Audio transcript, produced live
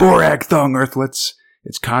Borag Thong Earthlets!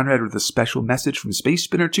 It's Conrad with a special message from Space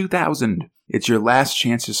Spinner 2000. It's your last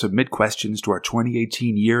chance to submit questions to our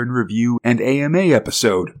 2018 Year in Review and AMA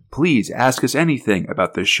episode. Please ask us anything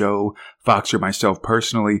about the show, Fox or myself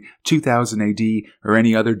personally, 2000 AD, or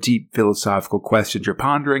any other deep philosophical questions you're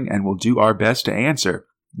pondering, and we'll do our best to answer.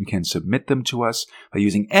 You can submit them to us by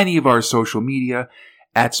using any of our social media,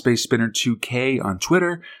 at Space Spinner 2K on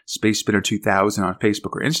Twitter, Space Spinner 2000 on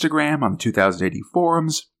Facebook or Instagram, on the 2000 AD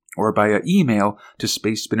forums, or via email to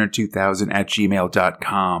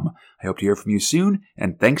spacespinner2000@gmail.com. I hope to hear from you soon,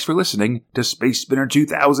 and thanks for listening to Space Spinner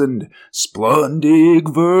 2000.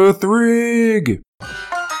 Splundig Verthrig!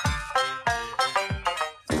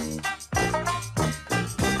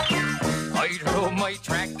 I drove my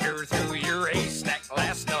tractor through your haystack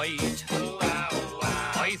last night.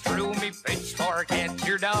 I threw me pitchfork at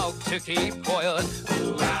your dog to keep quiet.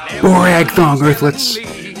 Borag Thong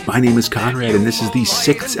Earthlets! My name is Conrad, and this is the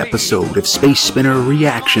 6th episode of Space Spinner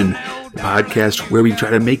Reaction, the podcast where we try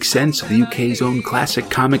to make sense of the UK's own classic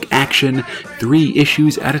comic action, 3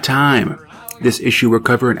 issues at a time. This issue will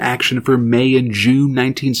cover an action for May and June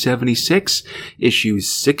 1976, issues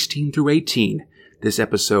 16 through 18. This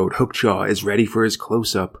episode, Hookjaw is ready for his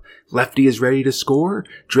close-up, Lefty is ready to score,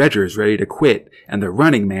 Dredger is ready to quit, and the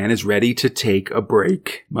Running Man is ready to take a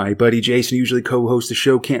break. My buddy Jason, usually co-hosts the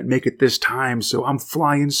show, can't make it this time, so I'm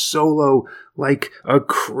flying solo like a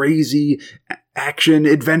crazy action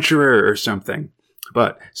adventurer or something.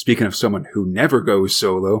 But speaking of someone who never goes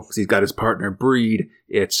solo, because he's got his partner Breed,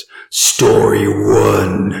 it's Story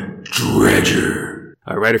 1, Dredger.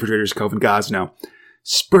 Writer for Dredger is Kelvin Gosnell.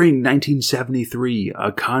 Spring 1973,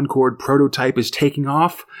 a Concorde prototype is taking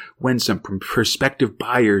off when some prospective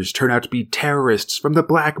buyers turn out to be terrorists from the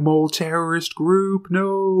Black Mole terrorist group.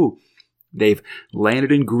 No! They've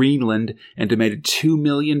landed in Greenland and demanded £2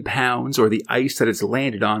 million, or the ice that it's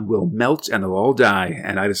landed on will melt and they'll all die.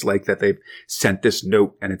 And I just like that they've sent this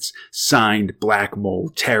note and it's signed Black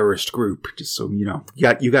Mole terrorist group. Just so you know,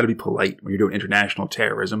 you got to be polite when you're doing international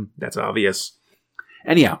terrorism. That's obvious.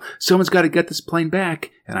 Anyhow, someone's got to get this plane back,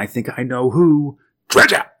 and I think I know who.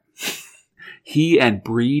 Dredger! He and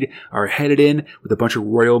Breed are headed in with a bunch of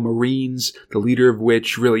Royal Marines, the leader of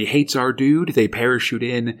which really hates our dude. They parachute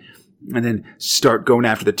in and then start going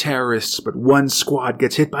after the terrorists, but one squad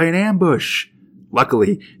gets hit by an ambush.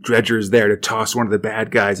 Luckily, Dredger is there to toss one of the bad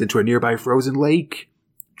guys into a nearby frozen lake.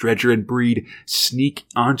 Dredger and Breed sneak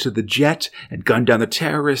onto the jet and gun down the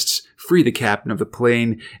terrorists, free the captain of the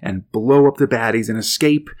plane, and blow up the baddies and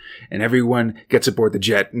escape, and everyone gets aboard the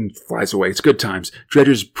jet and flies away. It's good times.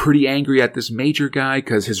 Dredger's pretty angry at this major guy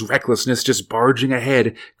because his recklessness just barging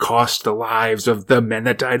ahead cost the lives of the men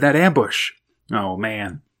that died in that ambush. Oh,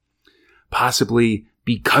 man. Possibly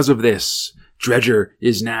because of this, Dredger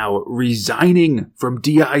is now resigning from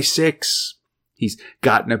DI-6. He's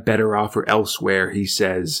gotten a better offer elsewhere, he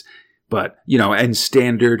says. But, in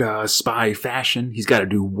standard spy fashion, he's got to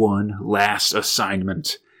do one last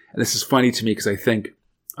assignment. And this is funny to me because I think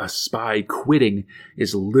a spy quitting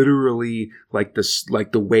is literally like the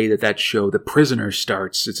way that show The Prisoner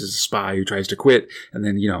starts. It's a spy who tries to quit, and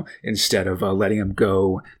then, instead of letting him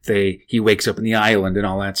go, he wakes up in the island and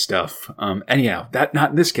all that stuff. Anyhow, that not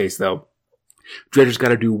in this case, though. Dredger's got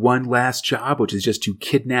to do one last job, which is just to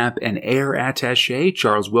kidnap an air attaché,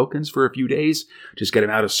 Charles Wilkins, for a few days. Just get him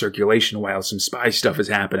out of circulation while some spy stuff is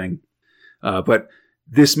happening. But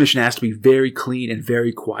this mission has to be very clean and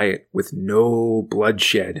very quiet, with no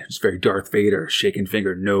bloodshed. It's very Darth Vader, shaking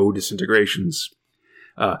finger, no disintegrations.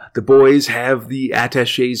 The boys have the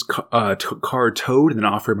attaché's car towed and then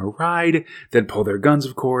offer him a ride, then pull their guns,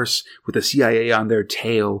 of course. With the CIA on their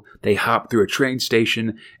tail, they hop through a train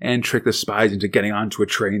station and trick the spies into getting onto a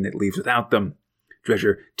train that leaves without them.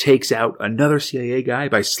 Dredger takes out another CIA guy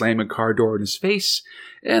by slamming a car door in his face,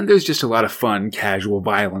 and there's just a lot of fun, casual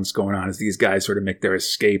violence going on as these guys sort of make their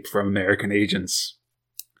escape from American agents.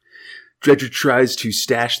 Dredger tries to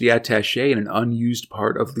stash the attaché in an unused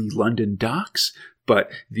part of the London docks,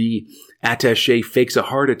 but the attaché fakes a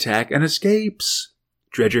heart attack and escapes.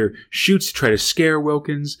 Dredger shoots to try to scare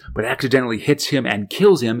Wilkins, but accidentally hits him and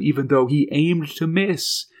kills him even though he aimed to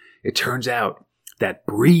miss. It turns out that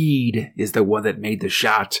Breed is the one that made the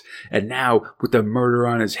shot, and now, with the murder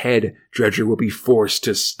on his head, Dredger will be forced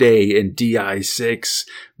to stay in DI-6.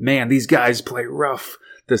 Man, these guys play rough.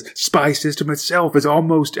 The spy system itself is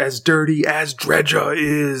almost as dirty as Dredger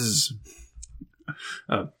is.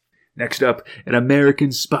 Next up, an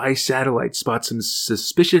American spy satellite spots some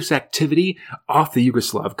suspicious activity off the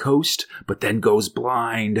Yugoslav coast, but then goes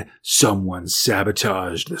blind. Someone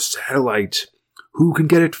sabotaged the satellite. Who can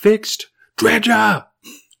get it fixed? Dredger!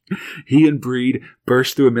 He and Breed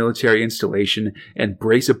burst through a military installation and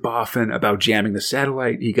brace a boffin about jamming the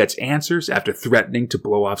satellite. He gets answers after threatening to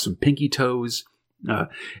blow off some pinky toes.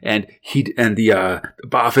 And the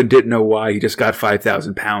boffin didn't know why. He just got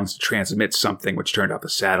 5,000 pounds to transmit something, which turned off the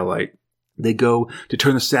satellite. They go to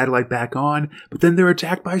turn the satellite back on, but then they're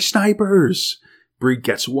attacked by snipers. Breed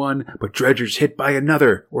gets one, but Dredger's hit by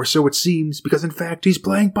another, or so it seems, because in fact he's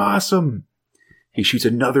playing possum. He shoots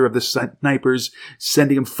another of the snipers,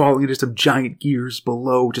 sending him falling into some giant gears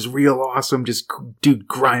below, which is real awesome. Just dude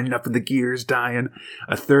grinding up in the gears, dying.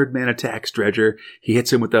 A third man attacks Dredger. He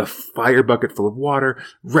hits him with a fire bucket full of water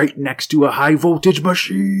right next to a high voltage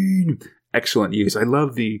machine. Excellent use. I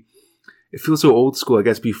love it feels so old school, I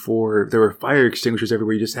guess, before there were fire extinguishers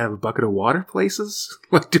everywhere. You just have a bucket of water places,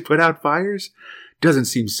 like to put out fires. Doesn't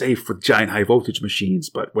seem safe with giant high voltage machines,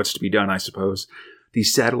 but what's to be done, I suppose. The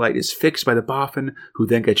satellite is fixed by the boffin, who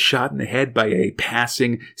then gets shot in the head by a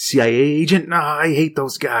passing CIA agent. I hate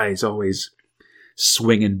those guys, always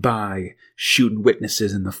swinging by, shooting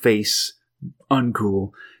witnesses in the face.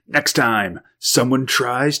 Uncool. Next time, someone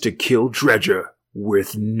tries to kill Dredger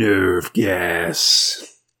with nerve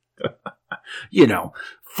gas.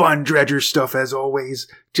 Fun Dredger stuff as always.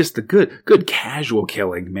 Just the good casual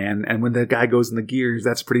killing, man. And when the guy goes in the gears,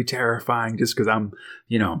 that's pretty terrifying just because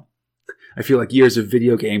I feel like years of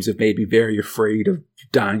video games have made me very afraid of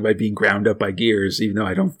dying by being ground up by gears, even though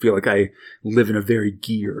I don't feel like I live in a very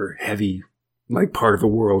gear-heavy, part of the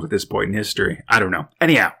world at this point in history. I don't know.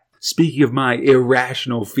 Anyhow, speaking of my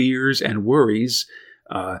irrational fears and worries,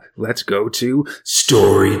 let's go to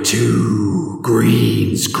Story 2,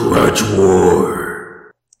 Green's Grudge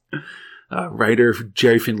War. Writer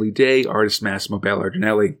Jerry Finley Day, artist Massimo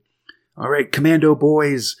Ballardinelli. All right, Commando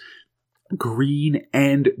boys. Green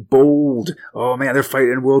and Bold. Oh man, they're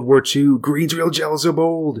fighting in World War II. Green's real jealous of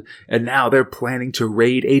Bold. And now they're planning to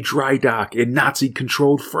raid a dry dock in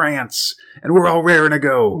Nazi-controlled France. And we're all raring to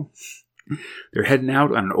go. They're heading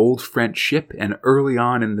out on an old French ship, and early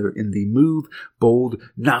on in the move, Bold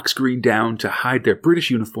knocks Green down to hide their British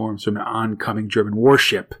uniforms from an oncoming German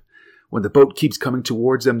warship. When the boat keeps coming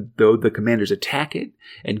towards them, though, the commanders attack it,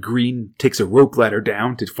 and Green takes a rope ladder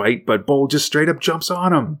down to fight, but Bold just straight up jumps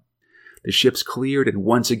on him. The ship's cleared, and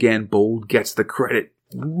once again, Bold gets the credit.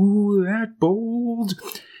 Ooh, that Bold.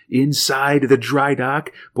 Inside the dry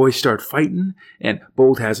dock, boys start fighting, and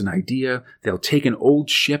Bold has an idea. They'll take an old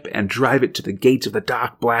ship and drive it to the gates of the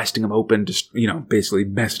dock, blasting them open, just, basically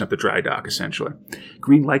messing up the dry dock, essentially.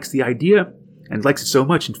 Green likes the idea, and likes it so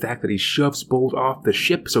much, in fact, that he shoves Bold off the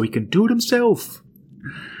ship so he can do it himself.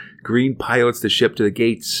 Green pilots the ship to the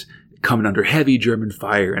gates, coming under heavy German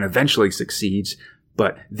fire, and eventually succeeds.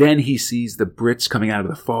 But then he sees the Brits coming out of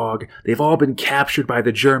the fog. They've all been captured by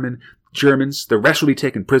the Germans. The rest will be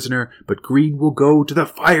taken prisoner, but Green will go to the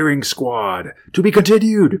firing squad. To be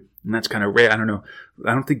continued. And that's kind of rare. I don't know.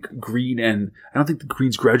 I don't think the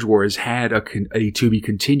Green's Grudge War has had a to be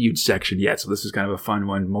continued section yet. So this is kind of a fun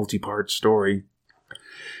one, multi-part story.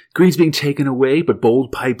 Green's being taken away, but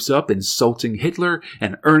Bold pipes up, insulting Hitler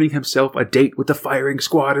and earning himself a date with the firing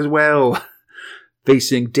squad as well.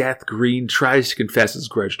 Facing death, Green tries to confess his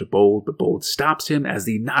grudge to Bold, but Bold stops him as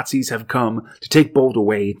the Nazis have come to take Bold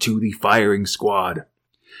away to the firing squad.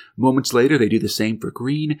 Moments later, they do the same for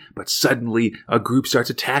Green, but suddenly a group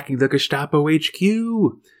starts attacking the Gestapo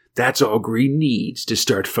HQ. That's all Green needs to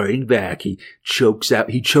start fighting back. He chokes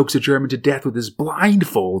a German to death with his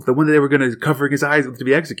blindfold, the one that they were going to cover his eyes with to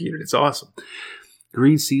be executed. It's awesome.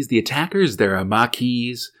 Green sees the attackers. They're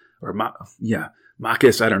Maquis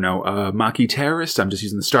terrorists. I'm just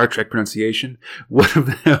using the Star Trek pronunciation. One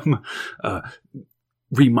of them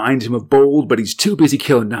reminds him of Bold, but he's too busy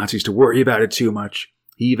killing Nazis to worry about it too much.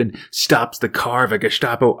 He even stops the car of a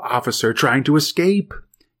Gestapo officer trying to escape.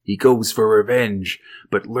 He goes for revenge,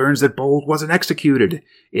 but learns that Bold wasn't executed.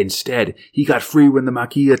 Instead, he got free when the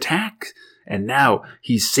Maquis attacked, and now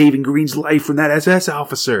he's saving Green's life from that SS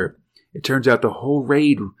officer. It turns out the whole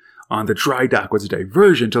raid on the dry dock was a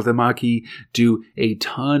diversion till the Maquis do a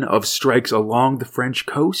ton of strikes along the French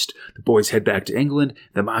coast. The boys head back to England.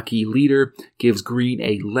 The Maquis leader gives Green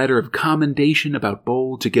a letter of commendation about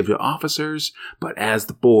Bold to give to officers, but as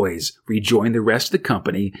the boys rejoin the rest of the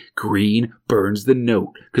company, Green burns the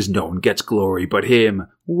note, because no one gets glory but him.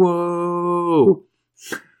 Whoa!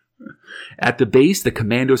 At the base, the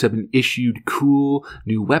commandos have been issued cool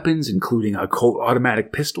new weapons, including Colt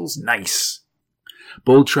automatic pistols. Nice!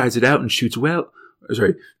 Bold tries it out and shoots well.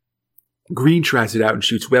 Green tries it out and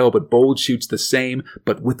shoots well, but Bold shoots the same,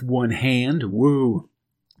 but with one hand. Woo!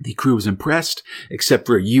 The crew is impressed, except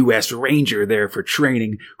for a U.S. Ranger there for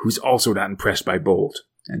training, who's also not impressed by Bold.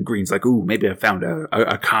 And Green's like, ooh, maybe I found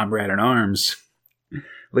a comrade in arms.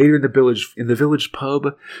 Later in the village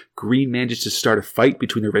pub, Green manages to start a fight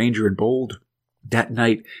between the Ranger and Bold. That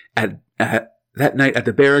night at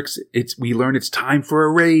the barracks, we learn it's time for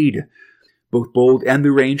a raid. Both Bold and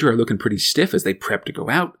the Ranger are looking pretty stiff as they prep to go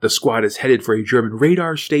out. The squad is headed for a German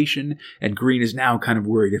radar station, and Green is now kind of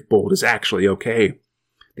worried if Bold is actually okay.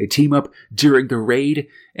 They team up during the raid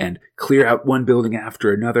and clear out one building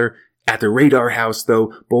after another. At the radar house,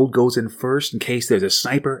 though, Bold goes in first in case there's a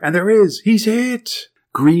sniper, and there is! He's hit!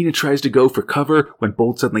 Green tries to go for cover when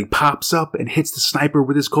Bold suddenly pops up and hits the sniper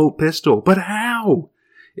with his Colt pistol. But how?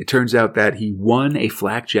 It turns out that he won a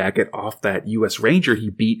flak jacket off that U.S. Ranger he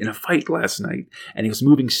beat in a fight last night, and he was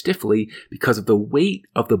moving stiffly because of the weight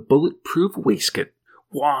of the bulletproof waistcoat.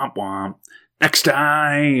 Womp womp. Next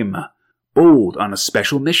time! Bold on a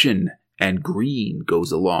special mission, and Green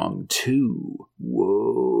goes along too.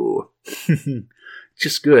 Whoa.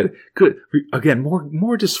 Just good. Good. Again,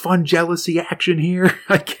 more just fun jealousy action here,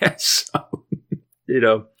 I guess. I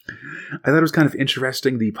thought it was kind of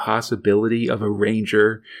interesting, the possibility of a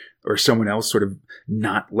Ranger or someone else sort of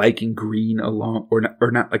not liking Green along,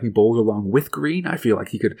 or not liking Bold along with Green. I feel like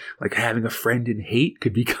he could, like, having a friend in hate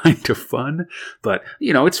could be kind of fun, but,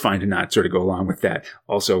 it's fine to not sort of go along with that.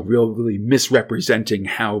 Also, really misrepresenting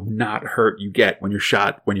how not hurt you get when you're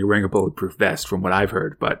shot when you're wearing a bulletproof vest, from what I've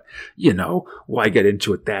heard, but, why get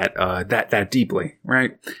into it that deeply,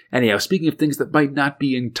 right? Anyhow, speaking of things that might not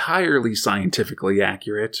be entirely scientifically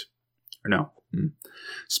accurate, or no,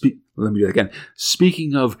 let me do that again.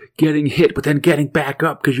 Speaking of getting hit, but then getting back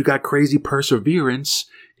up because you got crazy perseverance,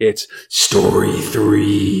 it's Story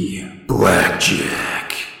 3,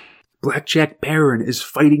 Blackjack. Blackjack Barron is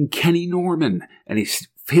fighting Kenny Norman, and he's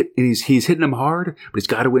hitting him hard, but he's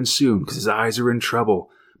got to win soon because his eyes are in trouble.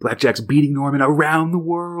 Blackjack's beating Norman around the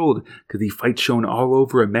world because the fight's shown all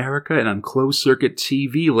over America and on closed-circuit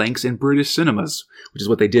TV links in British cinemas, which is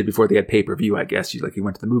what they did before they had pay-per-view, I guess. He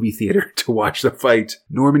went to the movie theater to watch the fight.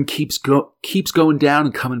 Norman keeps going down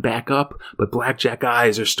and coming back up, but Blackjack's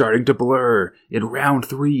eyes are starting to blur. In round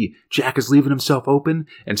 3, Jack is leaving himself open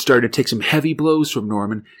and starting to take some heavy blows from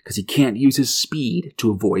Norman because he can't use his speed to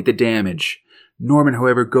avoid the damage. Norman,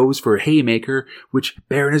 however, goes for a haymaker, which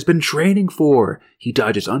Barron has been training for. He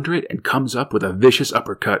dodges under it and comes up with a vicious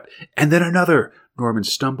uppercut. And then another. Norman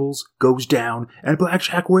stumbles, goes down, and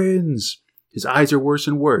Blackjack wins. His eyes are worse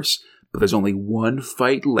and worse, but there's only one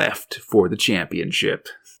fight left for the championship.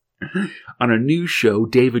 On a news show,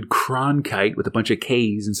 David Cronkite, with a bunch of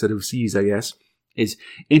K's instead of C's, I guess, is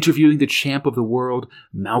interviewing the champ of the world,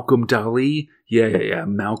 Malcolm Dali. Yeah,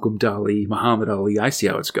 Malcolm Dali, Muhammad Ali. I see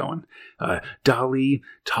how it's going. Dali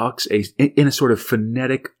talks in a sort of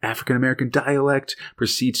phonetic African-American dialect,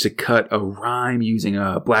 proceeds to cut a rhyme using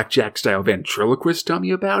a blackjack-style ventriloquist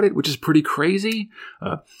dummy about it, which is pretty crazy.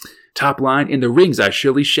 Top line, in the rings I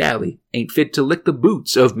shilly-shally, ain't fit to lick the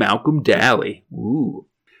boots of Malcolm Dali. Ooh.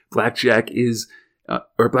 Blackjack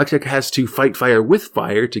has to fight fire with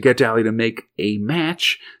fire to get Dali to make a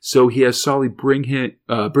match, so he has Solly bring in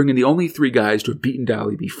the only 3 guys to have beaten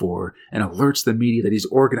Dali before, and alerts the media that he's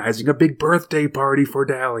organizing a big birthday party for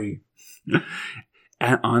Dali.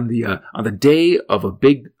 And on the day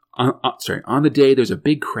there's a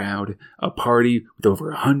big crowd, a party with over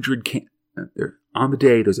 100 On the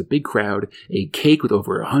day, there's a big crowd, a cake with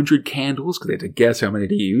over 100 candles, because they had to guess how many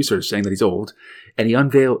to use, sort of saying that he's old.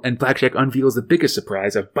 And Blackjack unveils the biggest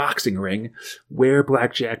surprise, a boxing ring, where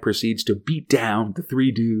Blackjack proceeds to beat down the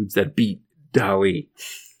 3 dudes that beat Dali.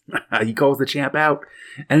 He calls the champ out,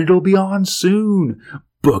 and it'll be on soon.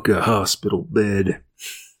 Book a hospital bed.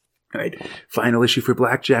 All right, final issue for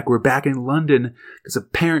Blackjack. We're back in London, because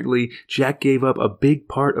apparently Jack gave up a big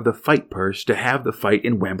part of the fight purse to have the fight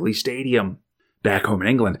in Wembley Stadium. Back home in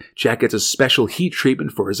England, Jack gets a special heat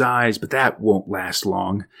treatment for his eyes, but that won't last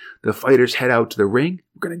long. The fighters head out to the ring.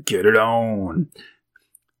 We're going to get it on.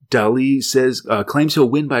 Dali claims he'll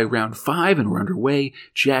win by round 5, and we're underway.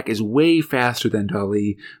 Jack is way faster than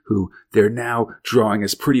Dali, who they're now drawing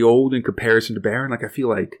as pretty old in comparison to Barron. Like, I feel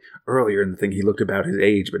like earlier in the thing he looked about his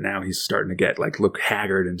age, but now he's starting to get, look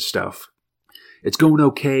haggard and stuff. It's going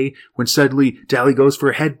okay when suddenly Dali goes for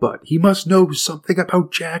a headbutt. He must know something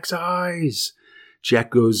about Jack's eyes.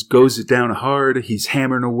 Jack goes down hard. He's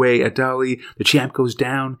hammering away at Dali. The champ goes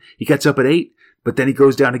down. He gets up at 8, but then he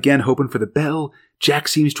goes down again, hoping for the bell. Jack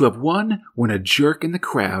seems to have won when a jerk in the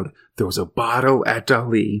crowd throws a bottle at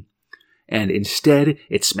Dali. And instead,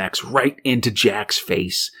 it smacks right into Jack's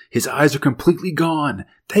face. His eyes are completely gone,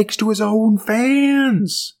 thanks to his own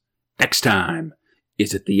fans. Next time,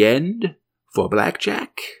 is it the end for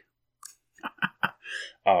Blackjack?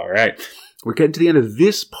 All right. We're getting to the end of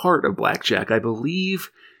this part of Blackjack. I believe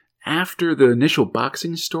after the initial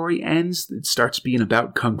boxing story ends, it starts being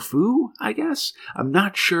about Kung Fu, I guess. I'm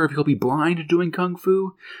not sure if he'll be blind doing Kung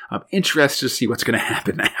Fu. I'm interested to see what's going to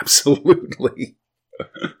happen. Absolutely.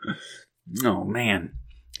 Oh, man.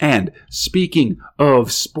 And speaking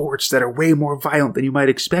of sports that are way more violent than you might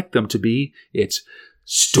expect them to be, it's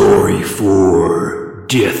Story 4,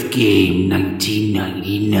 Death Game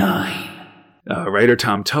 1999. Writer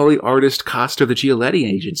Tom Tully, artist Costa of the Gialetti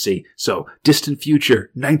Agency. So, distant future,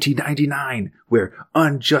 1999, where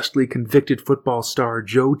unjustly convicted football star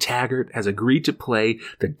Joe Taggart has agreed to play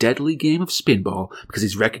the deadly game of spinball because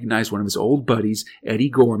he's recognized one of his old buddies, Eddie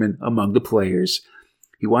Gorman, among the players.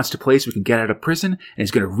 He wants to play so he can get out of prison, and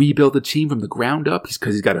he's going to rebuild the team from the ground up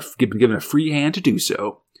because he's been given a free hand to do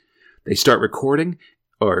so. They start recruiting,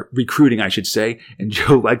 I should say, and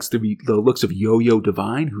Joe likes the looks of Yo-Yo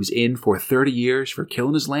Divine, who's in for 30 years for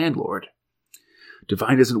killing his landlord.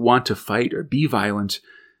 Divine doesn't want to fight or be violent,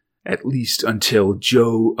 at least until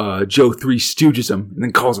Joe Three Stooges him and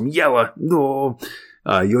then calls him Yella. No.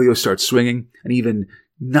 Yo-Yo starts swinging and even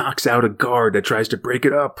knocks out a guard that tries to break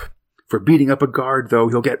it up. For beating up a guard, though,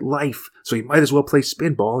 he'll get life, so he might as well play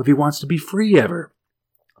spinball if he wants to be free ever.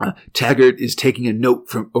 Joe Taggart's taking a note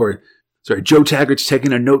from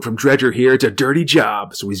Dredger here. It's a dirty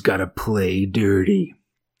job, so he's got to play dirty.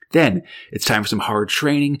 Then, it's time for some hard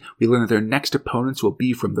training. We learn that their next opponents will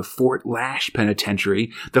be from the Fort Lash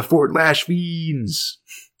Penitentiary, the Fort Lash Fiends.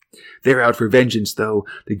 They're out for vengeance, though.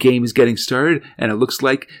 The game is getting started, and it looks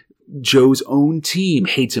like Joe's own team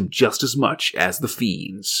hates him just as much as the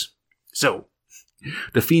Fiends. So,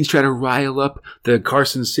 the Fiends try to rile up the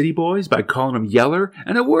Carson City boys by calling them Yeller,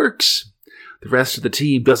 and it works. The rest of the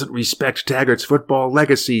team doesn't respect Taggart's football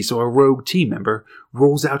legacy, so a rogue team member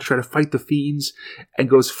rolls out to try to fight the Fiends and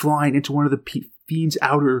goes flying into one of the Fiends'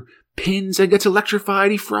 outer pins and gets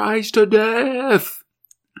electrified. He fries to death.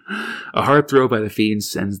 A hard throw by the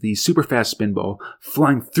Fiends sends the super-fast spinball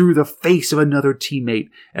flying through the face of another teammate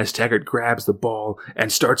as Taggart grabs the ball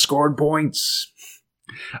and starts scoring points.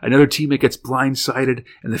 Another teammate gets blindsided,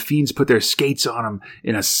 and the Fiends put their skates on him,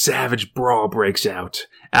 and a savage brawl breaks out.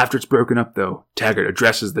 After it's broken up, though, Taggart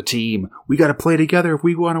addresses the team. We gotta play together if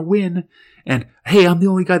we want to win. And, hey, I'm the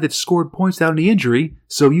only guy that scored points without any injury,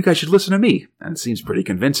 so you guys should listen to me. And it seems pretty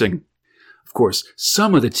convincing. Of course,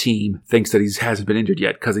 some of the team thinks that he hasn't been injured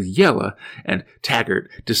yet because he's Yella, and Taggart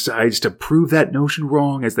decides to prove that notion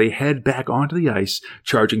wrong as they head back onto the ice,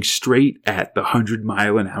 charging straight at the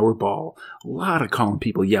 100-mile-an-hour ball. A lot of calling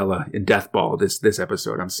people Yella in Death Ball this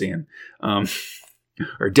episode I'm seeing.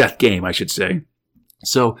 Or Death Game, I should say.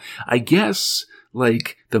 So, I guess,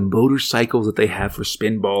 like, the motorcycles that they have for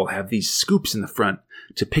spinball have these scoops in the front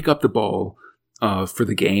to pick up the ball for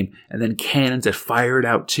the game, and then cannons that fire it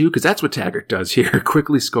out too, because that's what Taggart does here,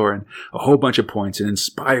 quickly scoring a whole bunch of points and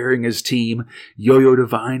inspiring his team. Yo-Yo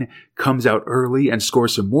Divine comes out early and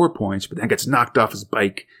scores some more points, but then gets knocked off his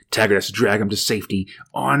bike. Taggart has to drag him to safety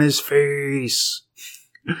on his face.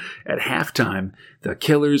 At halftime, the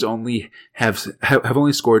Killers only have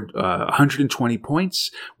only scored 120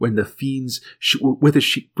 points when the Fiends which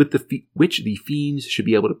the Fiends should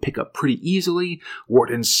be able to pick up pretty easily.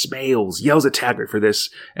 Warden Smales yells at Taggart for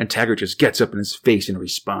this, and Taggart just gets up in his face in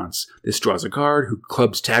response. This draws a guard who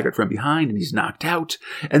clubs Taggart from behind, and he's knocked out.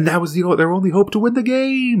 And that was their only hope to win the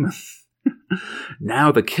game.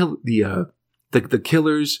 Now the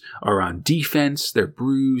Killers are on defense. They're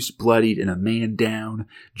bruised, bloodied, and a man down.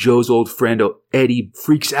 Joe's old friend Eddie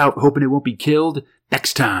freaks out, hoping it won't be killed.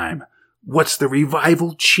 Next time, what's the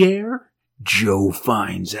revival chair? Joe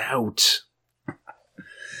finds out.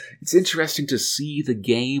 It's interesting to see the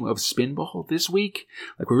game of spinball this week.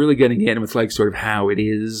 Like, we're really getting in with, like, sort of how it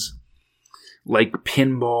is like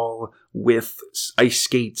pinball with ice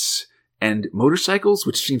skates and motorcycles,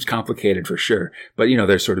 which seems complicated for sure. But, you know,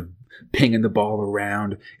 they're sort of pinging the ball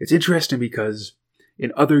around. It's interesting because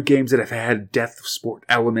in other games that have had death sport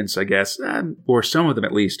elements, I guess, or some of them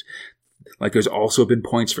at least, like there's also been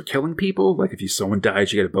points for killing people. Like if someone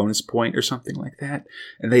dies, you get a bonus point or something like that.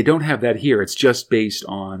 And they don't have that here. It's just based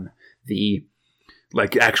on the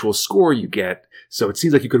like actual score you get. So it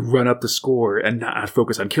seems like you could run up the score and not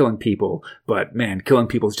focus on killing people. But man, killing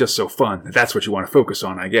people is just so fun. That's what you want to focus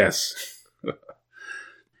on, I guess.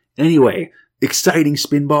 Anyway, exciting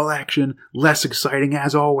spinball action. Less exciting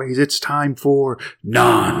as always. It's time for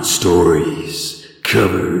Non-Stories,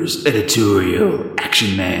 Covers, Editorial,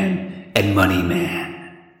 Action Man, and Money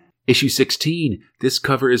Man. Issue 16. This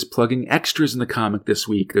cover is plugging extras in the comic this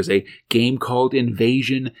week. There's a game called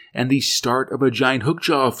Invasion and the start of a giant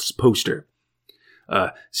Hookjaw poster.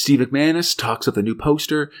 Steve McManus talks of the new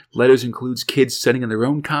poster. Letters includes kids sending in their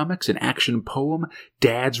own comics, an action poem,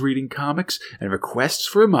 dads reading comics, and requests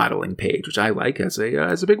for a modeling page, which I like as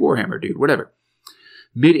a big Warhammer dude. Whatever.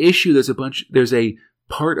 Mid-issue, there's a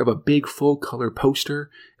part of a big full-color poster.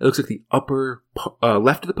 It looks like the upper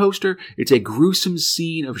left of the poster. It's a gruesome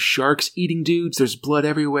scene of sharks eating dudes. There's blood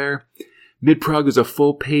everywhere. Mid-prog, there's a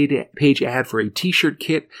full-page ad for a t-shirt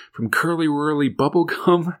kit from Curly Whirly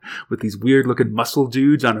Bubblegum with these weird-looking muscle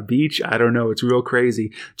dudes on a beach. I don't know. It's real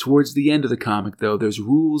crazy. Towards the end of the comic, though, there's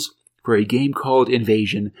rules for a game called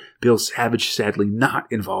Invasion. Bill Savage sadly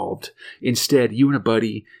not involved. Instead, you and a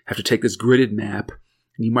buddy have to take this gridded map,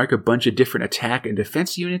 and you mark a bunch of different attack and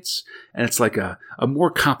defense units, and it's like a more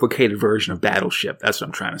complicated version of Battleship. That's what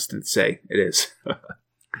I'm trying to say. It is.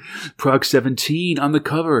 Prog 17 on the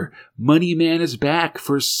cover. Money Man is back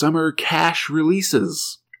for summer cash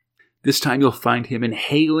releases. This time you'll find him in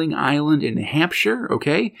Hailing Island in Hampshire,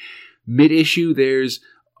 okay? Mid-issue, there's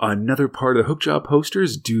another part of the Hookjaw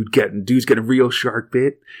posters. Dude's getting real shark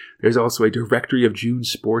bit. There's also a directory of June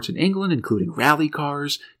sports in England, including rally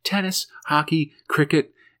cars, tennis, hockey,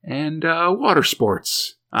 cricket, and water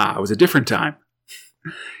sports. It was a different time.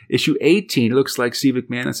 Issue 18 looks like Steve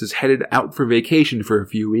McManus is headed out for vacation for a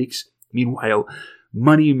few weeks. Meanwhile,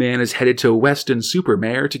 Money Man is headed to Weston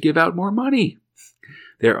Supermare to give out more money.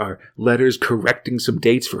 There are letters correcting some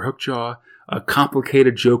dates for Hookjaw, a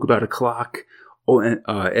complicated joke about a clock,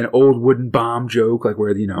 an old wooden bomb joke, like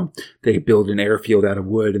where, they build an airfield out of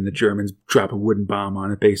wood and the Germans drop a wooden bomb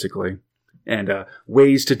on it, basically. And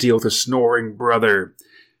ways to deal with a snoring brother.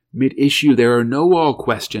 Mid-issue, there are no all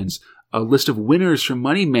questions. A list of winners from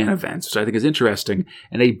Money Man events, which I think is interesting,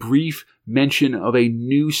 and a brief mention of a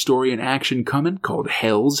new story in action coming called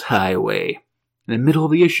Hell's Highway. In the middle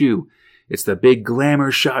of the issue, it's the big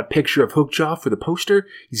glamour shot picture of Hookjaw for the poster.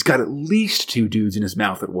 He's got at least 2 dudes in his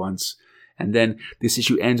mouth at once. And then this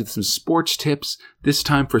issue ends with some sports tips, this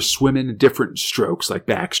time for swimming different strokes like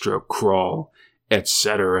backstroke, crawl,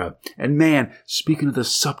 etc. And man, speaking of the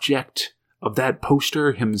subject of that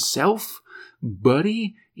poster himself,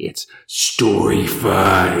 buddy, it's Story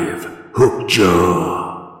 5,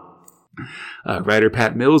 Hookjaw. Writer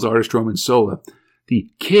Pat Mills, artist Roman Sola. The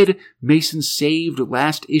kid Mason saved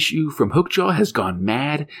last issue from Hookjaw has gone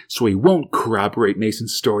mad, so he won't corroborate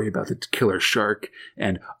Mason's story about the killer shark,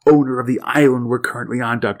 and owner of the island we're currently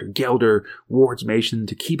on, Dr. Gelder, warns Mason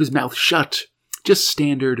to keep his mouth shut. Just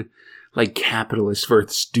standard, like capitalist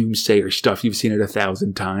Earth's doomsayer stuff you've seen it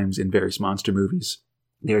 1,000 times in various monster movies.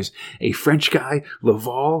 There's a French guy,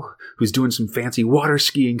 Laval, who's doing some fancy water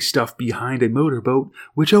skiing stuff behind a motorboat,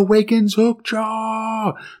 which awakens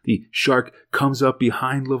Hookjaw. The shark comes up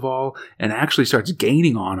behind Laval and actually starts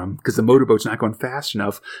gaining on him because the motorboat's not going fast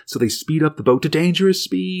enough, so they speed up the boat to dangerous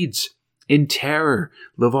speeds. In terror,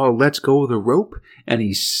 Laval lets go of the rope, and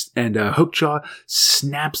Hookjaw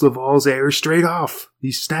snaps Laval's air straight off.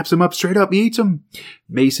 He snaps him up straight up. He eats him.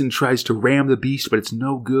 Mason tries to ram the beast, but it's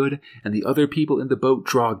no good, and the other people in the boat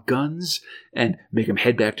draw guns and make him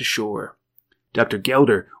head back to shore. Dr.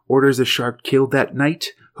 Gelder orders the shark killed that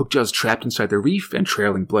night. Hookjaw's trapped inside the reef and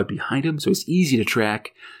trailing blood behind him, so it's easy to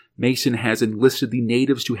track. Mason has enlisted the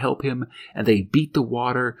natives to help him, and they beat the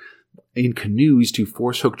water in canoes to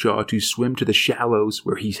force Hookjaw to swim to the shallows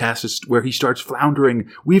where he starts floundering.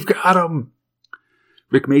 We've got him!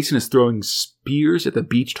 Rick Mason is throwing spears at the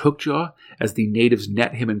beached Hookjaw as the natives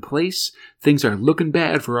net him in place. Things are looking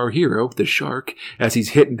bad for our hero, the shark, as he's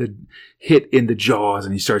hit in the jaws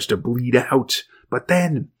and he starts to bleed out. But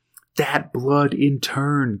then, that blood in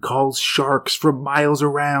turn calls sharks from miles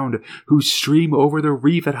around who stream over the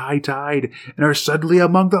reef at high tide and are suddenly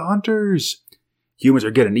among the hunters. Humans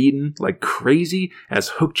are getting eaten like crazy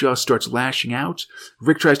as Hookjaw starts lashing out.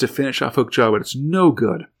 Rick tries to finish off Hookjaw, but it's no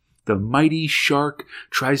good. The mighty shark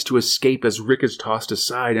tries to escape as Rick is tossed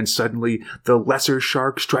aside, and suddenly the lesser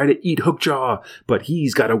sharks try to eat Hookjaw, but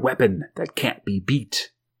he's got a weapon that can't be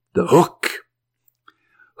beat. The hook.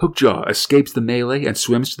 Hookjaw escapes the melee and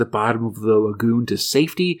swims to the bottom of the lagoon to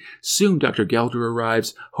safety. Soon Dr. Gelder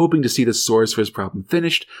arrives, hoping to see the source for his problem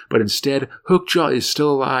finished, but instead Hookjaw is still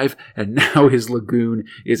alive, and now his lagoon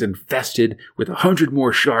is infested with 100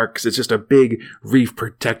 more sharks. It's just a big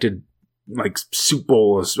reef-protected, soup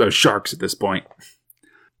bowl of sharks at this point.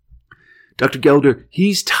 Dr. Gelder,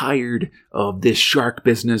 he's tired of this shark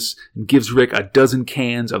business and gives Rick a dozen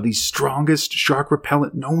cans of the strongest shark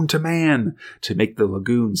repellent known to man to make the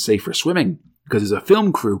lagoon safe for swimming. Because there's a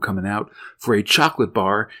film crew coming out for a chocolate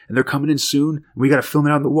bar, and they're coming in soon, and we gotta film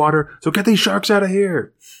it out in the water, so get these sharks out of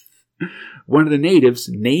here! One of the natives,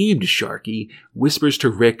 named Sharky, whispers to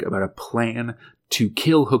Rick about a plan to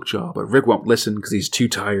kill Hookjaw, but Rick won't listen because he's too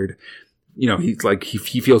tired. He's like,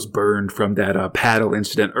 he feels burned from that paddle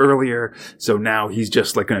incident earlier, so now he's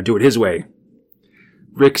just like going to do it his way.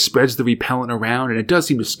 Rick spreads the repellent around, and it does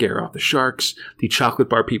seem to scare off the sharks. The chocolate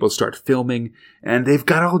bar people start filming, and they've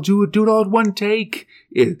got to do it all in one take.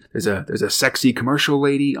 There's a sexy commercial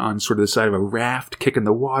lady on sort of the side of a raft kicking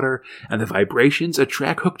the water, and the vibrations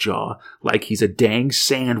attract Hookjaw like he's a dang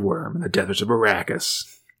sandworm in the deserts of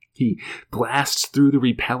Arrakis. He blasts through the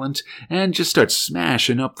repellent and just starts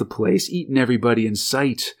smashing up the place, eating everybody in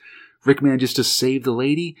sight. Rick manages to save the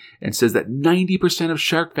lady and says that 90%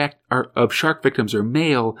 of shark victims are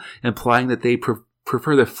male, implying that they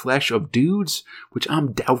prefer the flesh of dudes, which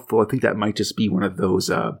I'm doubtful. I think that might just be one of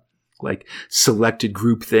those selected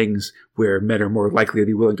group things where men are more likely to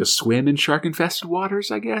be willing to swim in shark-infested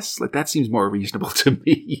waters, I guess. That seems more reasonable to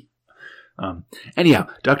me. Anyhow,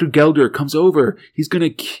 Dr. Gelder comes over. He's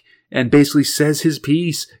going to and basically says his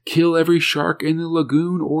piece, kill every shark in the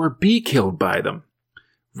lagoon or be killed by them.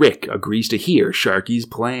 Rick agrees to hear Sharky's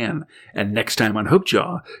plan, and next time on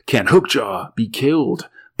Hookjaw, can Hookjaw be killed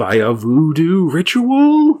by a voodoo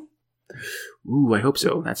ritual? Ooh, I hope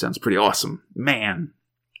so. That sounds pretty awesome. Man.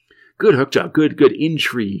 Good Hookjaw. Good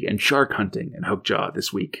intrigue and shark hunting in Hookjaw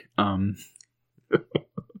this week.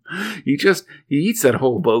 He eats that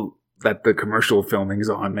whole boat that the commercial filming's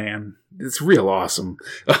on, man. It's real awesome.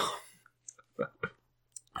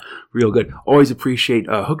 Real good. Always appreciate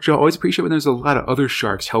Hookjaw. Always appreciate when there's a lot of other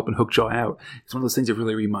sharks helping Hookjaw out. It's one of those things that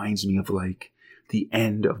really reminds me of the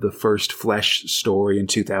end of the first Flesh story in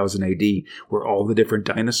 2000 AD, where all the different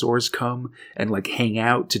dinosaurs come and hang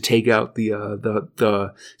out to take out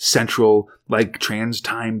the central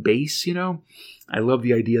trans-time base. I love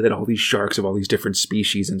the idea that all these sharks of all these different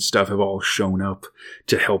species and stuff have all shown up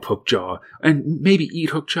to help Hookjaw and maybe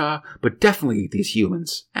eat Hookjaw, but definitely eat these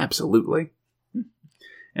humans. Absolutely.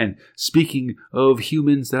 And speaking of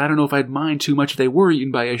humans that I don't know if I'd mind too much if they were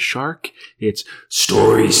eaten by a shark, it's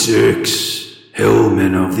Story 6,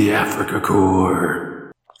 Hellman of the Africa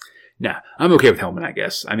Corps. Nah, I'm okay with Hellman, I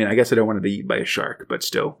guess. I guess I don't want to be eaten by a shark, but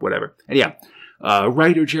still, whatever. And yeah,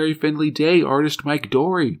 writer Jerry Finley Day, artist Mike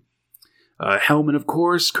Dory. Hellman, of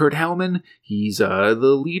course, Kurt Hellman. He's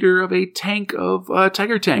the leader of a tank of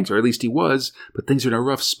Tiger tanks, or at least he was, but things are in a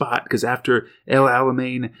rough spot because after El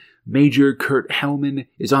Alamein, Major Kurt Hellman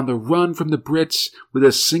is on the run from the Brits with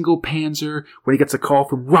a single panzer when he gets a call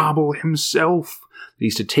from Rommel himself.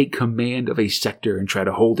 He's to take command of a sector and try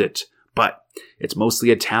to hold it. But it's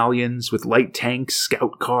mostly Italians with light tanks,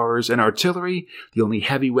 scout cars, and artillery. The only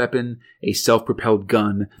heavy weapon, a self-propelled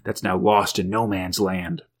gun that's now lost in no man's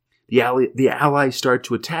land. The Allies start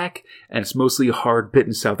to attack, and it's mostly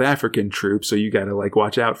hard-bitten South African troops, so you gotta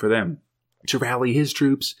watch out for them. To rally his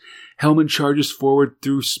troops, Hellman charges forward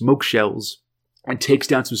through smoke shells and takes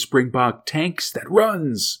down some Springbok tanks that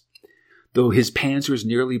runs. Though his panzer is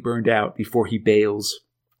nearly burned out before he bails,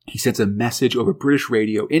 he sends a message over British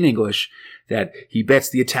radio in English that he bets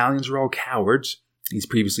the Italians are all cowards. He's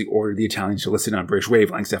previously ordered the Italians to listen on British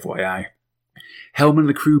wavelengths, FYI. Hellman and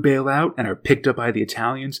the crew bail out and are picked up by the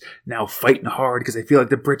Italians, now fighting hard because they feel like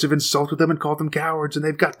the Brits have insulted them and called them cowards and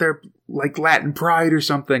they've got their, Latin pride or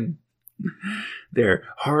something. Their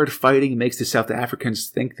hard fighting makes the South Africans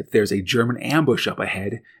think that there's a German ambush up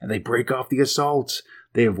ahead, and they break off the assault.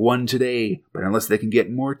 They have won today, but unless they can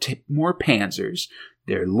get more panzers,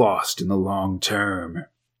 they're lost in the long term.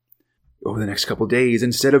 Over the next couple days,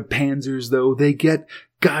 instead of panzers, though, they get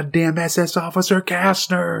goddamn SS Officer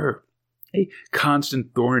Kastner. A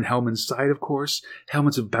constant thorn in Hellman's side, of course.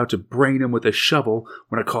 Hellman's about to brain him with a shovel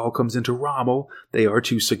when a call comes into Rommel. They are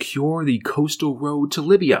to secure the coastal road to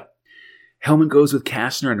Libya. Hellman goes with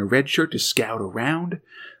Kastner in a red shirt to scout around,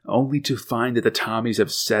 only to find that the Tommies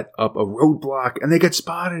have set up a roadblock and they get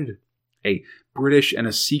spotted. A British and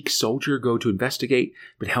a Sikh soldier go to investigate,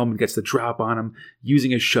 but Hellman gets the drop on him, using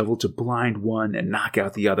his shovel to blind one and knock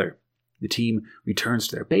out the other. The team returns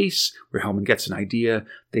to their base, where Hellman gets an idea.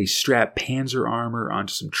 They strap panzer armor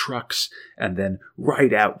onto some trucks and then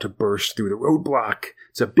ride out to burst through the roadblock.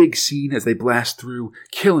 It's a big scene as they blast through,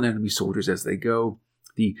 killing enemy soldiers as they go.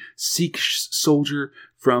 The Sikh soldier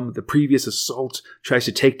from the previous assault tries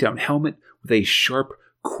to take down Hellman with a sharp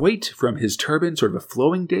quoit from his turban, sort of a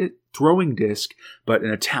throwing disc, but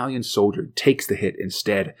an Italian soldier takes the hit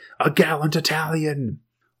instead. A gallant Italian!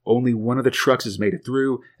 Only one of the trucks has made it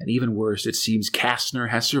through, and even worse, it seems Kastner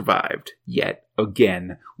has survived. Yet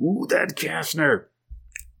again. Ooh, that Kastner!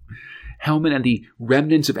 Hellman and the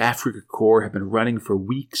remnants of Africa Corps have been running for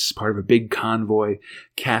weeks, part of a big convoy.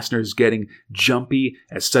 Kastner's getting jumpy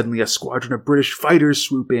as suddenly a squadron of British fighters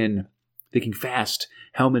swoop in. Thinking fast,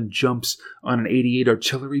 Hellman jumps on an 88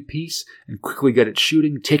 artillery piece and quickly gets it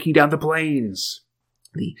shooting, taking down the planes.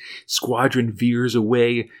 The squadron veers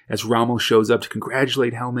away as Rommel shows up to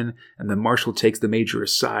congratulate Hellman, and the marshal takes the major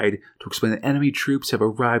aside to explain that enemy troops have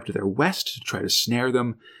arrived to their west to try to snare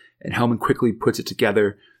them, and Hellman quickly puts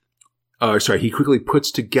together a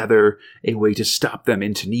way to stop them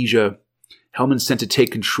in Tunisia. Hellman's sent to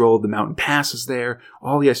take control of the mountain passes there.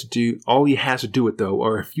 All he has to do it, though,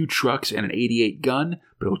 are a few trucks and an 88 gun,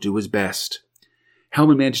 but he'll do his best.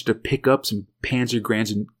 Hellman manages to pick up some Panzer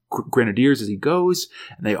Grenadiers as he goes,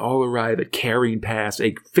 and they all arrive at Carrying Pass,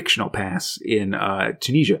 a fictional pass in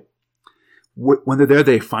Tunisia. When they're there,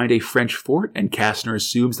 they find a French fort, and Kastner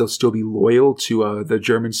assumes they'll still be loyal to the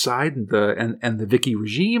German side and the Vichy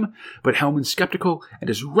regime, but Hellman's skeptical and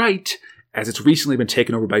is right, as it's recently been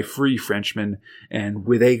taken over by free Frenchmen, and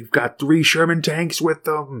they've got 3 Sherman tanks with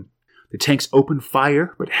them. The tanks open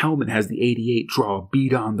fire, but Hellman has the 88 draw a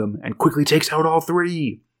bead on them and quickly takes out all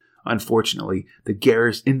 3. Unfortunately,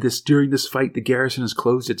 during this fight, the garrison has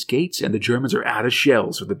closed its gates and the Germans are out of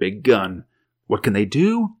shells for the big gun. What can they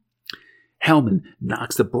do? Hellman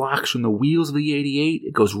knocks the blocks from the wheels of the 88.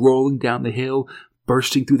 It goes rolling down the hill,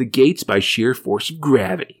 bursting through the gates by sheer force of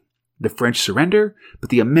gravity. The French surrender, but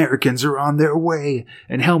the Americans are on their way,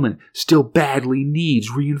 and Hellman still badly needs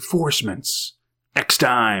reinforcements. Next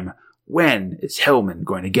time, when is Hellman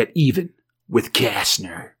going to get even with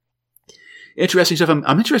Kastner? Interesting stuff.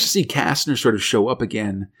 I'm interested to see Kastner sort of show up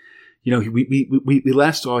again. You know, we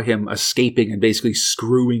last saw him escaping and basically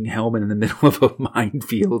screwing Hellman in the middle of a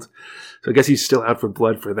minefield. So I guess he's still out for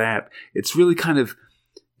blood for that. It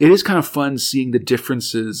is kind of fun seeing the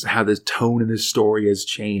differences, how the tone in this story has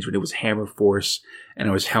changed when it was Hammer Force and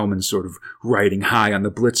it was Hellman sort of riding high on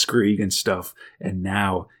the Blitzkrieg and stuff. And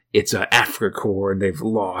now it's Afrika Korps and they've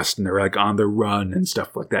lost and they're like on the run and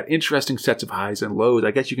stuff like that. Interesting sets of highs and lows. I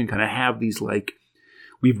guess you can kind of have these like,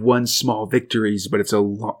 we've won small victories, but it's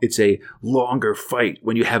a longer fight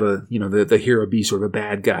when you have the hero be sort of a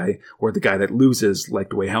bad guy or the guy that loses like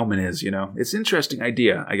the way Hellman is, you know. It's an interesting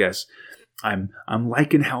idea, I guess. I'm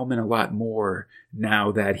liking Hellman a lot more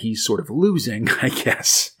now that he's sort of losing, I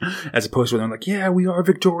guess, as opposed to when I'm like, yeah, we are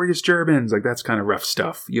victorious Germans. Like, that's kind of rough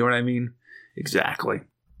stuff. You know what I mean? Exactly.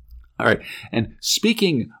 All right, and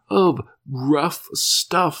speaking of rough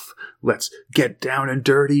stuff, let's get down and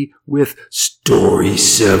dirty with Story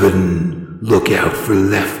 7, Look Out for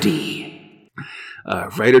Lefty.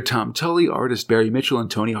 Writer Tom Tully, artist Barry Mitchell, and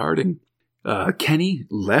Tony Harding. Kenny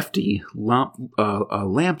Lefty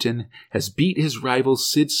Lampton has beat his rival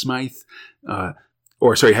Sid Smythe,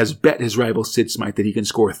 has bet his rival Sid Smythe that he can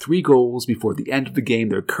score 3 goals before the end of the game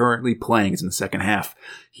they're currently playing. It's in the second half.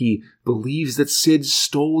 He believes that Sid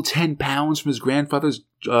stole 10 pounds from his grandfather's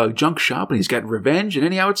junk shop and he's got revenge, and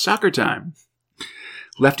anyhow, it's soccer time.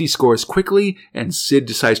 Lefty scores quickly, and Sid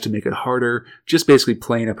decides to make it harder, just basically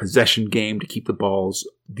playing a possession game to keep the ball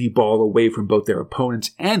away from both their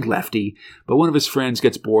opponents and Lefty, but one of his friends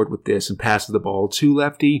gets bored with this and passes the ball to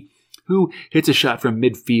Lefty, who hits a shot from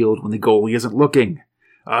midfield when the goalie isn't looking.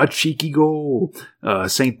 A cheeky goal.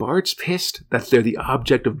 St. Bart's, pissed that they're the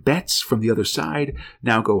object of bets from the other side,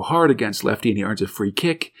 now go hard against Lefty and he earns a free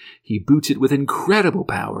kick. He boots it with incredible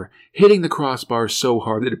power, hitting the crossbar so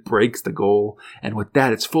hard that it breaks the goal, and with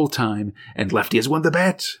that it's full time, and Lefty has won the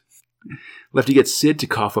bet. Lefty gets Sid to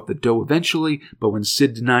cough up the dough eventually, but when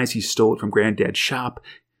Sid denies he stole it from Granddad's shop,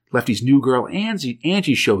 Lefty's new girl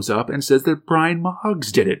Angie shows up and says that Brian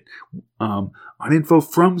Moggs did it, on info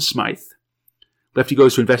from Smythe. Lefty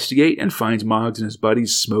goes to investigate and finds Moggs and his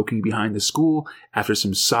buddies smoking behind the school. After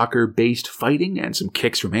some soccer-based fighting and some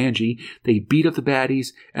kicks from Angie, they beat up the baddies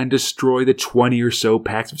and destroy the 20 or so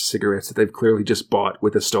packs of cigarettes that they've clearly just bought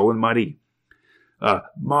with the stolen money.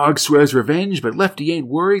 Moggs swears revenge, but Lefty ain't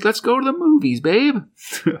worried. Let's go to the movies, babe.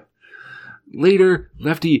 Later,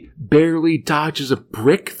 Lefty barely dodges a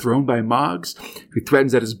brick thrown by Moggs, who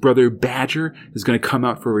threatens that his brother Badger is going to come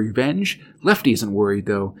out for revenge. Lefty isn't worried,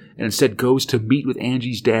 though, and instead goes to meet with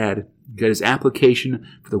Angie's dad, get his application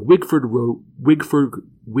for the Wigford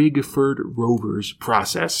Rovers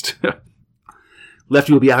processed.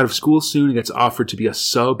 Lefty will be out of school soon and gets offered to be a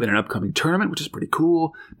sub in an upcoming tournament, which is pretty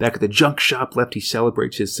cool. Back at the junk shop, Lefty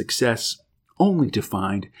celebrates his success, only to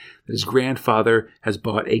find that his grandfather has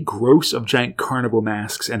bought a gross of giant carnival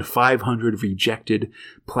masks and 500 rejected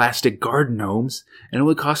plastic garden gnomes, and it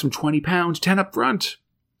only cost him £20, 10 up front.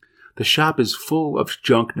 The shop is full of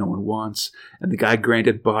junk no one wants, and the guy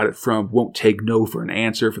Granddad bought it from won't take no for an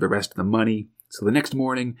answer for the rest of the money. So the next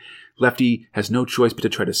morning, Lefty has no choice but to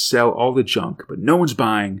try to sell all the junk, but no one's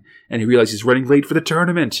buying, and he realizes he's running late for the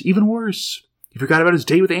tournament. Even worse. He forgot about his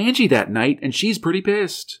date with Angie that night, and she's pretty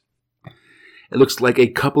pissed. It looks like a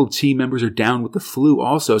couple team members are down with the flu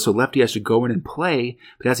also, so Lefty has to go in and play.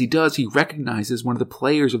 But as he does, he recognizes one of the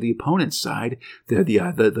players of the opponent's side, the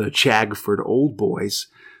Chagford Old Boys,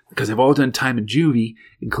 because they've all done time in juvie,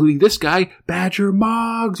 including this guy, Badger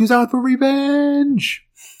Moggs, who's out for revenge.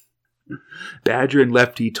 Badger and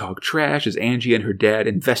Lefty talk trash as Angie and her dad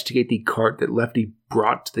investigate the cart that Lefty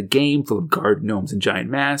brought to the game full of guard gnomes and giant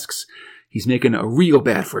masks. He's making a real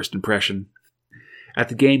bad first impression. At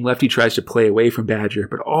the game, Lefty tries to play away from Badger,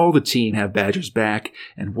 but all the team have Badger's back,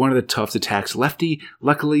 and one of the toughs attacks Lefty.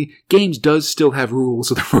 Luckily, games does still have rules,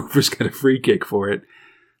 so the Rovers get a free kick for it.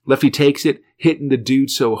 Lefty takes it, hitting the dude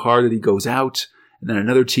so hard that he goes out, and then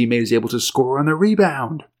another teammate is able to score on the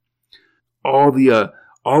rebound. All of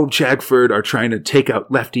Chagford are trying to take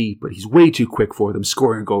out Lefty, but he's way too quick for them,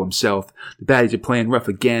 scoring a goal himself. The baddies are playing rough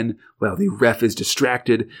again. While the ref is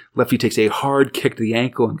distracted, Lefty takes a hard kick to the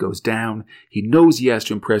ankle and goes down. He knows he has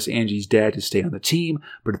to impress Angie's dad to stay on the team,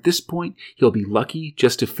 but at this point, he'll be lucky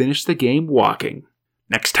just to finish the game walking.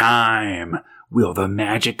 Next time, will the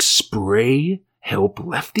magic spray help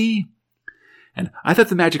Lefty? And I thought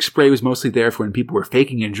the magic spray was mostly there for when people were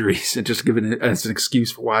faking injuries and just given it as an excuse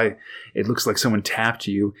for why it looks like someone tapped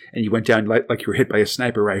you and you went down like you were hit by a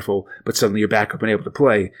sniper rifle, but suddenly you're back up and able to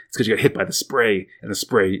play. It's because you got hit by the spray, and the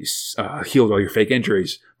spray healed all your fake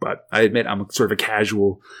injuries. But I admit I'm sort of a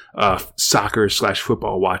casual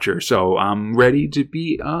soccer/football watcher, so I'm ready to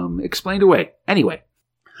be explained away. Anyway,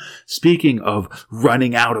 speaking of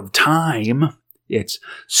running out of time, it's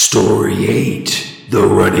Story 8, The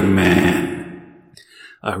Running Man.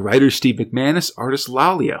 Writer Steve McManus, artist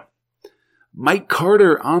Lalia. Mike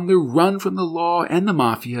Carter, on the run from the law and the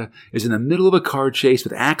mafia, is in the middle of a car chase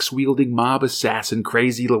with axe-wielding mob assassin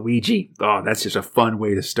Crazy Luigi. Oh, that's just a fun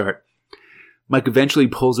way to start. Mike eventually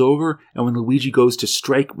pulls over, and when Luigi goes to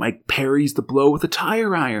strike, Mike parries the blow with a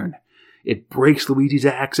tire iron. It breaks Luigi's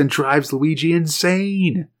axe and drives Luigi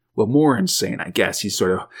insane. Well, more insane, I guess. He's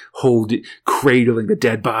sort of cradling the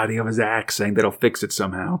dead body of his axe, saying that'll fix it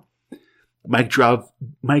somehow. Mike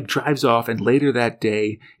drives off, and later that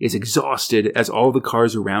day is exhausted as all the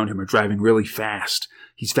cars around him are driving really fast.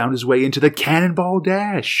 He's found his way into the Cannonball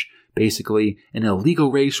Dash, basically an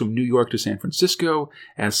illegal race from New York to San Francisco,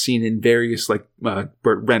 as seen in various Burt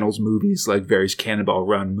Reynolds movies, like various Cannonball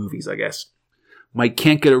Run movies, I guess. Mike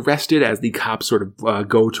can't get arrested as the cops sort of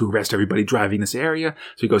go to arrest everybody driving this area,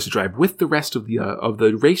 so he goes to drive with the rest of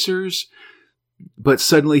the racers. But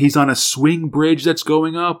suddenly he's on a swing bridge that's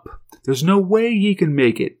going up. There's no way he can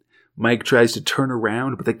make it. Mike tries to turn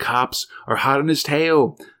around, but the cops are hot on his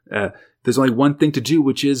tail. There's only one thing to do,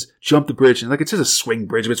 which is jump the bridge. And it says a swing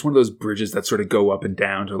bridge, but it's one of those bridges that sort of go up and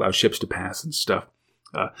down to allow ships to pass and stuff.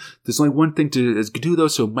 There's only one thing to do, though,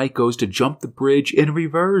 so Mike goes to jump the bridge in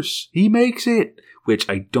reverse. He makes it, which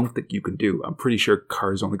I don't think you can do. I'm pretty sure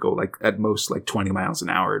cars only go at most 20 miles an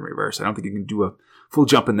hour in reverse. I don't think you can do a full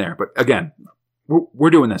jump in there. But again, we're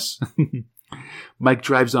doing this. Mike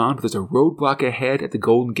drives on, but there's a roadblock ahead at the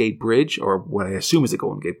Golden Gate Bridge, or what I assume is the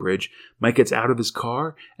Golden Gate Bridge. Mike gets out of his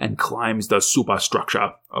car and climbs the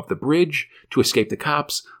superstructure of the bridge to escape the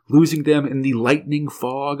cops, losing them in the lightning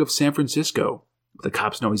fog of San Francisco. The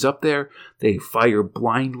cops know he's up there. They fire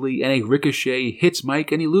blindly, and a ricochet hits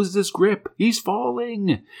Mike, and he loses his grip. He's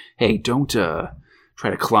falling. Hey, don't try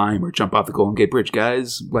to climb or jump off the Golden Gate Bridge,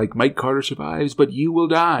 guys. Mike Carter survives, but you will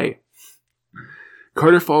die.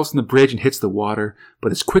 Carter falls from the bridge and hits the water,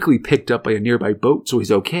 but is quickly picked up by a nearby boat, so he's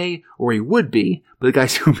okay, or he would be, but the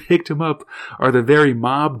guys who picked him up are the very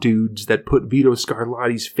mob dudes that put Vito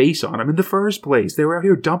Scarlatti's face on him in the first place. They were out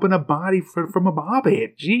here dumping a body from a mob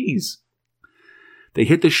hit. Jeez. They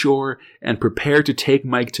hit the shore and prepare to take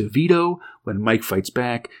Mike to Vito when Mike fights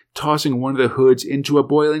back, tossing one of the hoods into a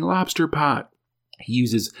boiling lobster pot. He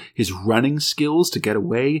uses his running skills to get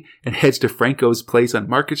away and heads to Franco's place on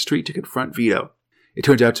Market Street to confront Vito. It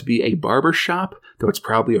turns out to be a barber shop, though it's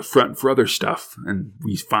probably a front for other stuff, and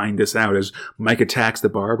we find this out as Mike attacks the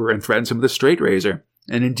barber and threatens him with a straight razor.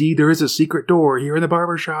 And indeed, there is a secret door here in the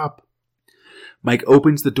barber shop. Mike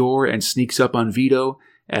opens the door and sneaks up on Vito.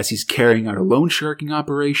 As he's carrying out a loan sharking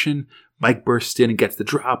operation, Mike bursts in and gets the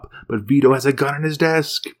drop, but Vito has a gun on his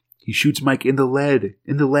desk. He shoots Mike in the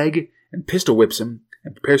leg, and pistol whips him,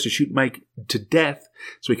 and prepares to shoot Mike to death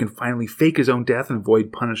so he can finally fake his own death and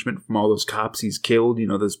avoid punishment from all those cops he's killed.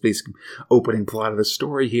 This basic opening plot of the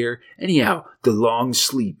story here. Anyhow, the long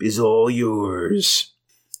sleep is all yours.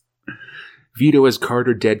 Vito has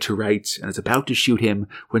Carter dead to rights and is about to shoot him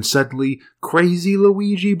when suddenly Crazy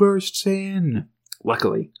Luigi bursts in.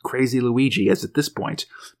 Luckily, Crazy Luigi is at this point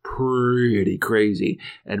pretty crazy,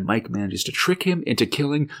 and Mike manages to trick him into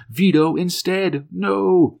killing Vito instead.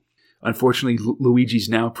 No! Unfortunately, Luigi's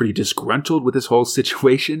now pretty disgruntled with this whole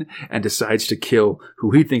situation and decides to kill who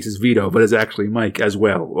he thinks is Vito, but is actually Mike as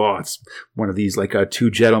well. Oh, it's one of these like two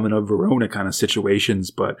gentlemen of Verona kind of situations,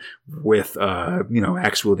 but with,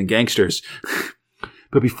 axe-wielding gangsters.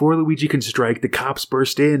 But before Luigi can strike, the cops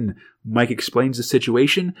burst in. Mike explains the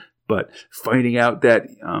situation, but finding out that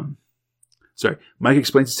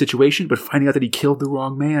he killed the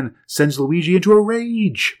wrong man sends Luigi into a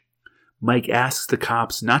rage. Mike asks the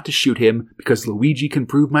cops not to shoot him because Luigi can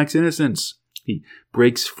prove Mike's innocence. He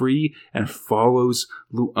breaks free and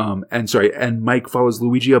Mike follows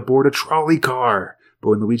Luigi aboard a trolley car. But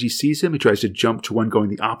when Luigi sees him, he tries to jump to one going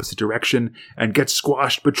the opposite direction and gets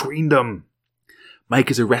squashed between them.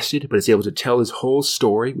 Mike is arrested, but is able to tell his whole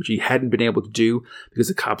story, which he hadn't been able to do because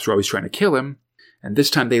the cops were always trying to kill him. And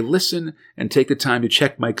this time they listen and take the time to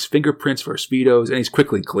check Mike's fingerprints versus Vito's, and he's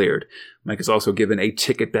quickly cleared. Mike is also given a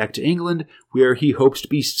ticket back to England, where he hopes to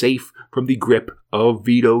be safe from the grip of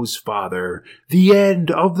Vito's father. The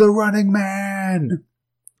end of The Running Man!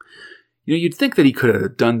 You'd think that he could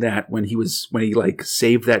have done that when he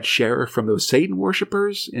saved that sheriff from those Satan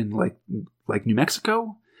worshippers in New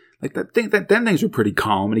Mexico. Then things were pretty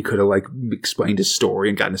calm, and he could have explained his story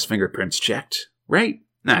and gotten his fingerprints checked, right?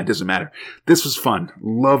 Nah, it doesn't matter. This was fun.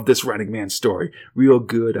 Love this Running Man story. Real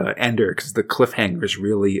good ender, because the cliffhangers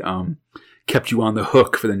really kept you on the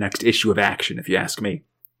hook for the next issue of action, if you ask me.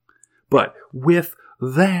 But with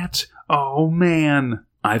that, oh man,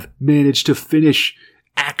 I've managed to finish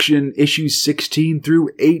Action issues 16 through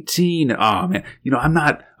 18. Oh man, I'm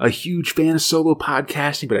not a huge fan of solo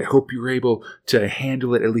podcasting, but I hope you were able to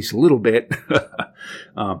handle it at least a little bit.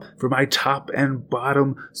 For my top and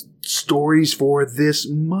bottom stories for this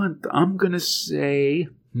month, I'm gonna say,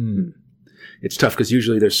 it's tough because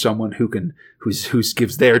usually there's someone who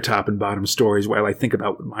gives their top and bottom stories while I think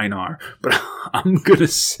about what mine are. But I'm gonna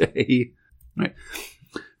say, right,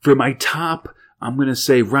 for my top, I'm going to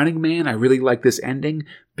say Running Man. I really like this ending.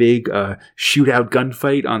 Big shootout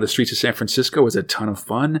gunfight on the streets of San Francisco was a ton of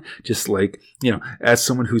fun. Just as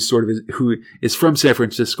someone who is from San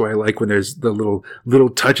Francisco, I like when there's the little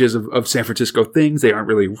touches of San Francisco things. They aren't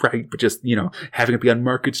really right, but just, having it be on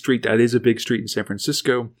Market Street, that is a big street in San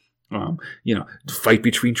Francisco. Fight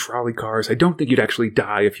between trolley cars. I don't think you'd actually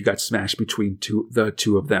die if you got smashed between the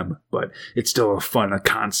two of them, but it's still a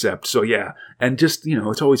concept. So yeah, and just,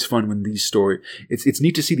 it's always fun when these stories, it's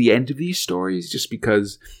neat to see the end of these stories just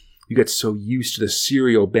because you get so used to the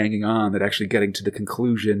serial banging on that actually getting to the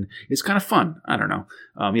conclusion is kind of fun. I don't know.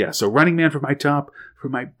 So Running Man for my top. For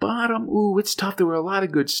my bottom, it's tough. There were a lot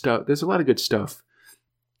of good stuff. There's a lot of good stuff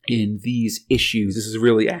in these issues. This is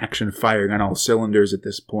really action firing on all cylinders at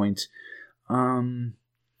this point. I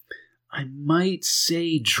might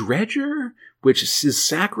say Dredger, which is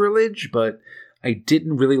sacrilege, but I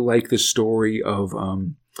didn't really like the story of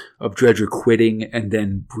Dredger quitting and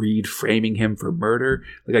then Breed framing him for murder.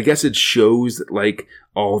 I guess it shows that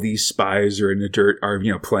all these spies are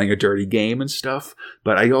playing a dirty game and stuff.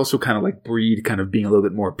 But I also kind of like Breed kind of being a little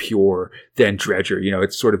bit more pure than Dredger.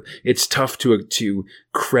 It's tough to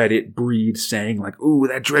credit Breed saying ooh,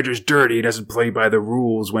 that Dredger's dirty. He doesn't play by the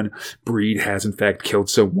rules, when Breed has in fact killed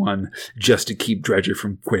someone just to keep Dredger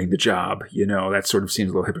from quitting the job. That sort of seems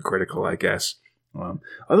a little hypocritical, I guess.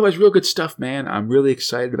 Otherwise, real good stuff, man. I'm really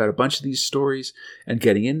excited about a bunch of these stories and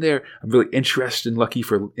getting in there. I'm really interested and look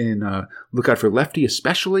out for Lefty,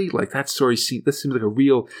 especially. That story, this seems like a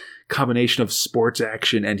real combination of sports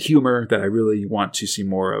action and humor that I really want to see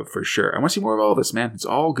more of for sure. I want to see more of all this, man. It's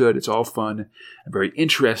all good. It's all fun. I'm very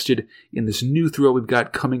interested in this new thrill we've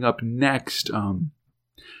got coming up next.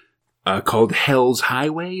 Called Hell's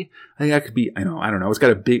Highway. I think that could be, I don't know. It's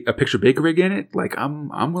got a picture big rig in it.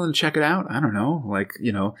 I'm willing to check it out. I don't know.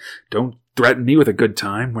 Don't threaten me with a good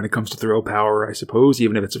time when it comes to thrill power, I suppose,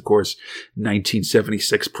 even if it's, of course,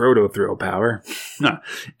 1976 proto thrill power.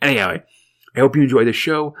 Anyway, I hope you enjoy the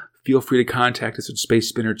show. Feel free to contact us at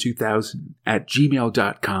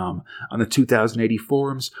spacespinner2000@gmail.com, on the 2080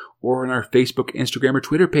 forums, or on our Facebook, Instagram, or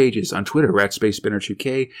Twitter pages. On Twitter, we're at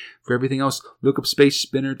SpaceSpinner2K. For everything else, look up Space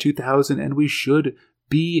Spinner 2000, and we should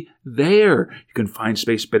be there. You can find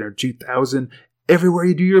Space Spinner 2000 everywhere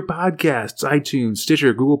you do your podcasts: iTunes,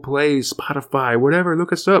 Stitcher, Google Play, Spotify, whatever.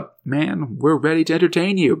 Look us up. Man, we're ready to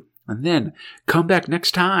entertain you. And then come back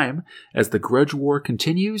next time as the Grudge War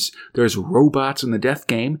continues. There's robots in the death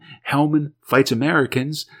game. Hellman fights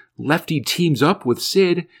Americans. Lefty teams up with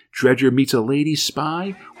Sid, Dredger meets a lady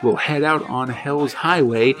spy, will head out on Hell's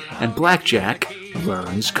Highway, and Blackjack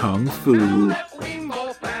learns Kung Fu.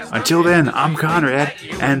 Until then, I'm Conrad,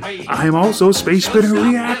 and I'm also Space Spinner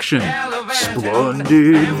Reaction.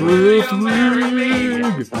 Splendid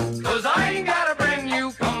Earthling! 'Cause I ain't gotta bring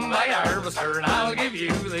you come by harvester, and I'll give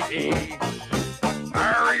you the key.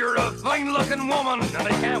 You're a fine-looking woman, and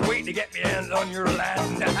I can't wait to get my hands on your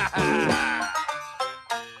land.